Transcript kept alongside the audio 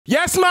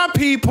Yes, my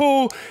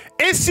people,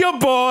 it's your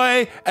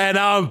boy, and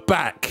I'm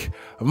back.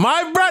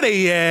 My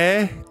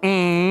brother,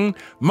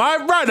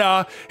 my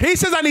brother, he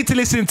says I need to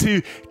listen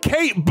to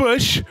Kate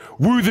Bush,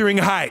 Wuthering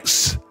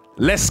Heights.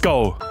 Let's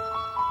go.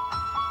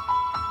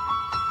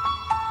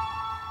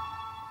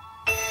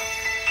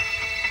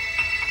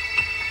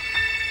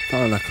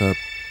 Sound like a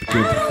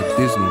beginning of a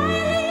Disney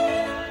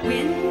movie.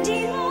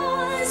 Windy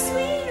moors,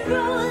 we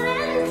roll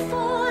and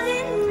fall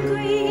in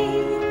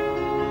green.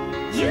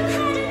 You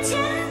had a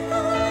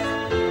temper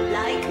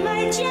like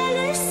my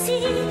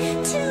jealousy,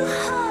 too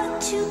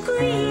hot, too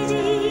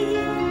greedy.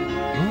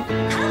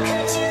 How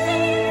could you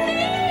leave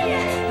me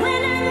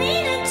when I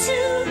needed to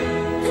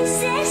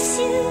possess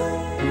you?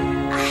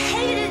 I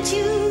hated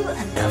you, I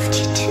loved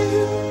you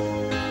too.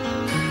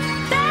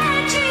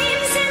 Bad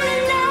dreams in the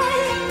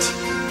night,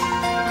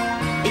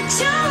 it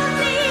told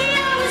me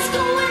I was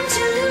going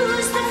to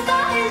lose the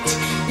fight.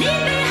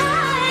 Leave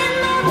behind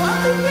my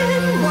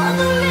wuthering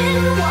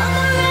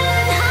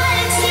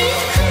heights.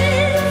 It's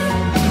clear,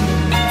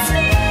 it's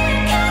me,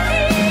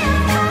 Kathy.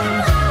 I've come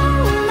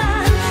home.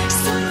 I'm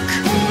so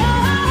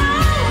cold.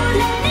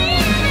 Let me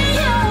in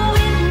your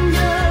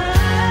window.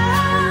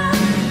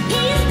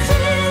 It's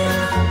clear,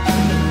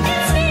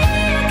 it's me,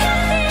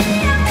 Kathy.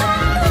 I've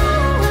come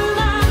home.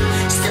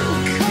 I'm so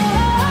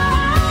cold.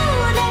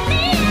 Let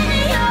me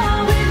in your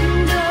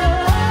window.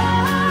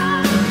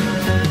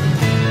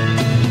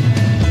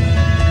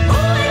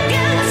 Oh, it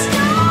gets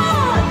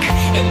dark,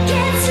 it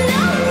gets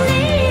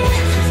lonely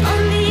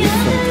on the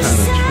other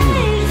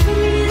side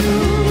from you.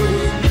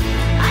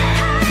 I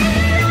find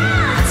a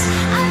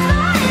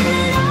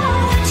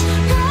lot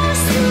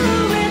goes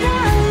through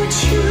without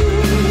you.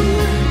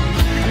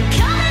 I'm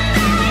coming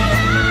back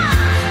now,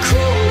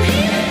 cool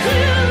here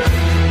grew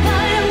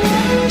my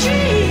one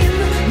dream,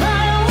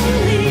 my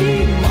only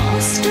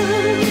master.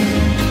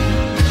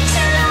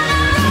 Till I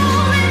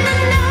roll in the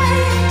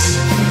night,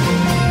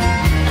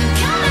 I'm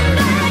coming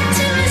back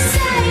to the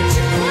site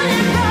to put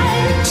it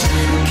right.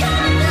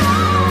 Coming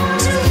home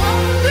to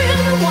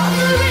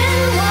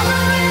wuthering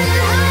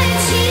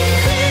heights. It's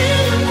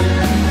clear,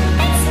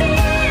 it's me,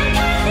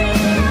 Kathy.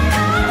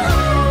 Come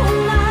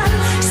home,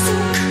 I'm so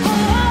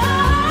cold.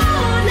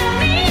 Let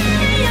me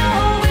in your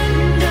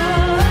window.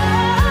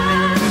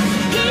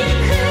 It's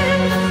clear,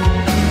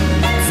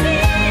 it's me,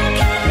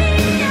 Kathy.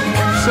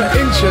 It's an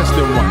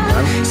interesting one,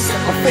 man.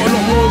 I thought a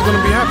lot more was going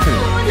to be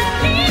happening.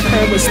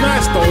 But it's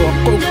nice though, I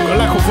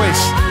like her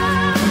voice.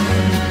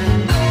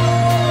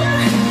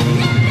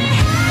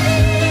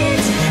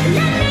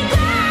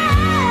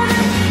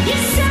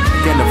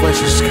 Again, the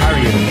voice is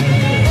carrying it.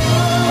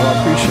 Oh, I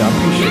appreciate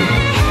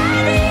it.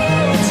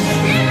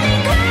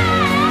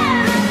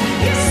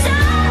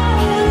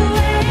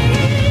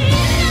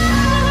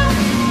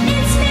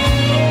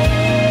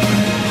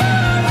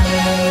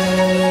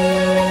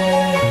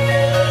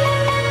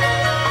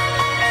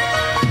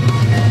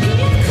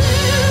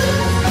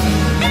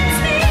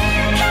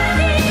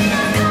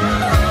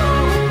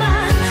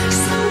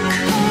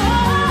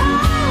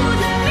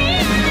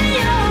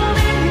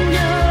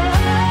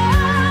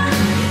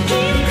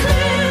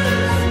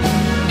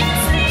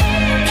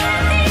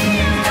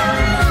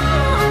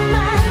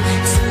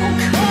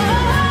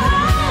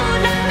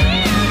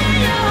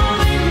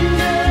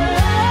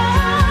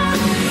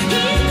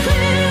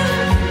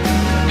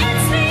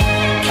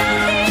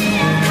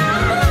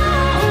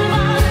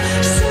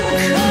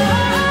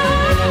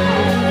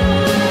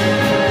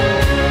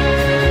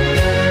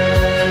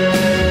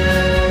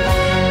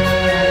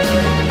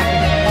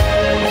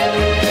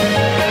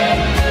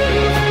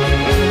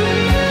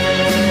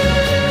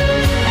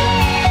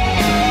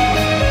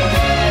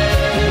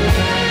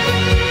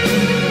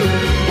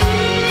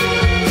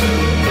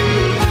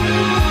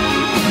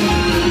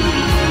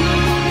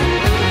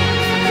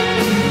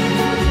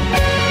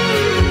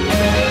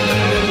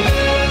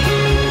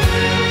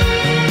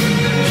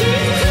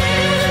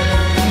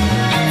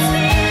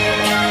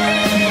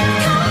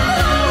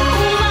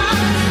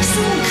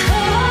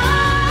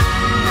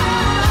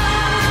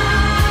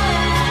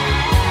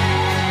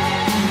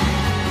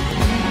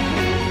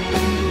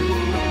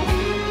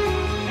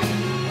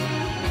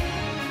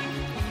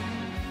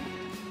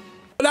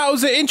 That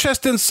was an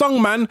interesting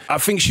song, man. I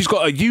think she's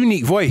got a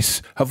unique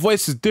voice. Her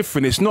voice is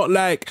different. It's not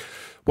like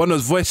one of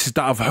those voices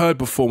that I've heard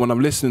before when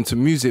I'm listening to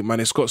music, man.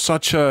 It's got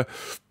such a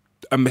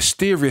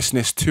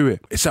mysteriousness to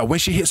it. It's like when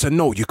she hits a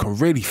note, you can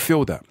really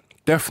feel that.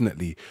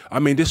 Definitely. I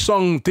mean, this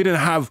song didn't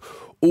have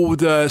all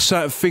the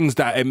certain things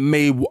that I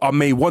may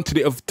wanted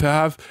it to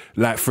have,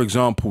 like for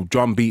example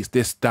drum beats,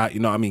 this, that, you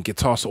know what I mean,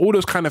 guitar, so all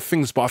those kind of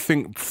things. But I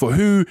think for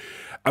who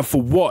and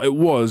for what it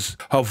was,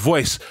 her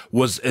voice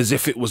was as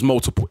if it was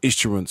multiple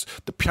instruments.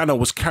 The piano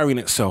was carrying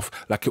itself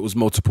like it was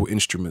multiple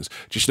instruments.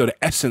 Just, you know,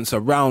 the essence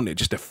around it,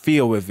 just the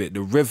feel of it,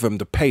 the rhythm,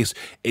 the pace,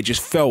 it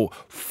just felt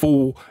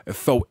full, it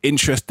felt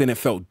interesting, it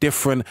felt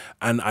different,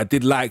 and I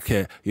did like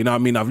it. You know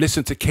what I mean? I've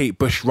listened to Kate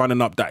Bush,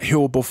 Running Up That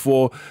Hill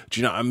before. Do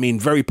you know what I mean?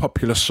 Very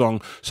popular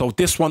song. So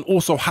this one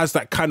also has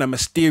that kind of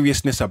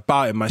mysteriousness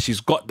about it, man.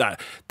 She's got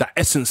that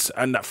essence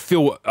and that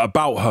feel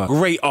about her.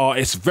 Great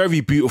artist,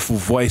 very beautiful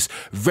voice,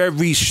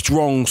 very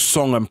strong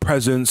song and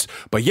presence.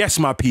 But yes,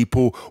 my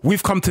people,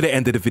 we've come to the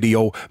end of the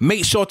video.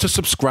 Make sure to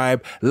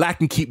subscribe, like,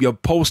 and keep your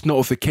post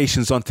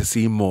notifications on to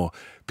see more.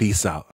 Peace out.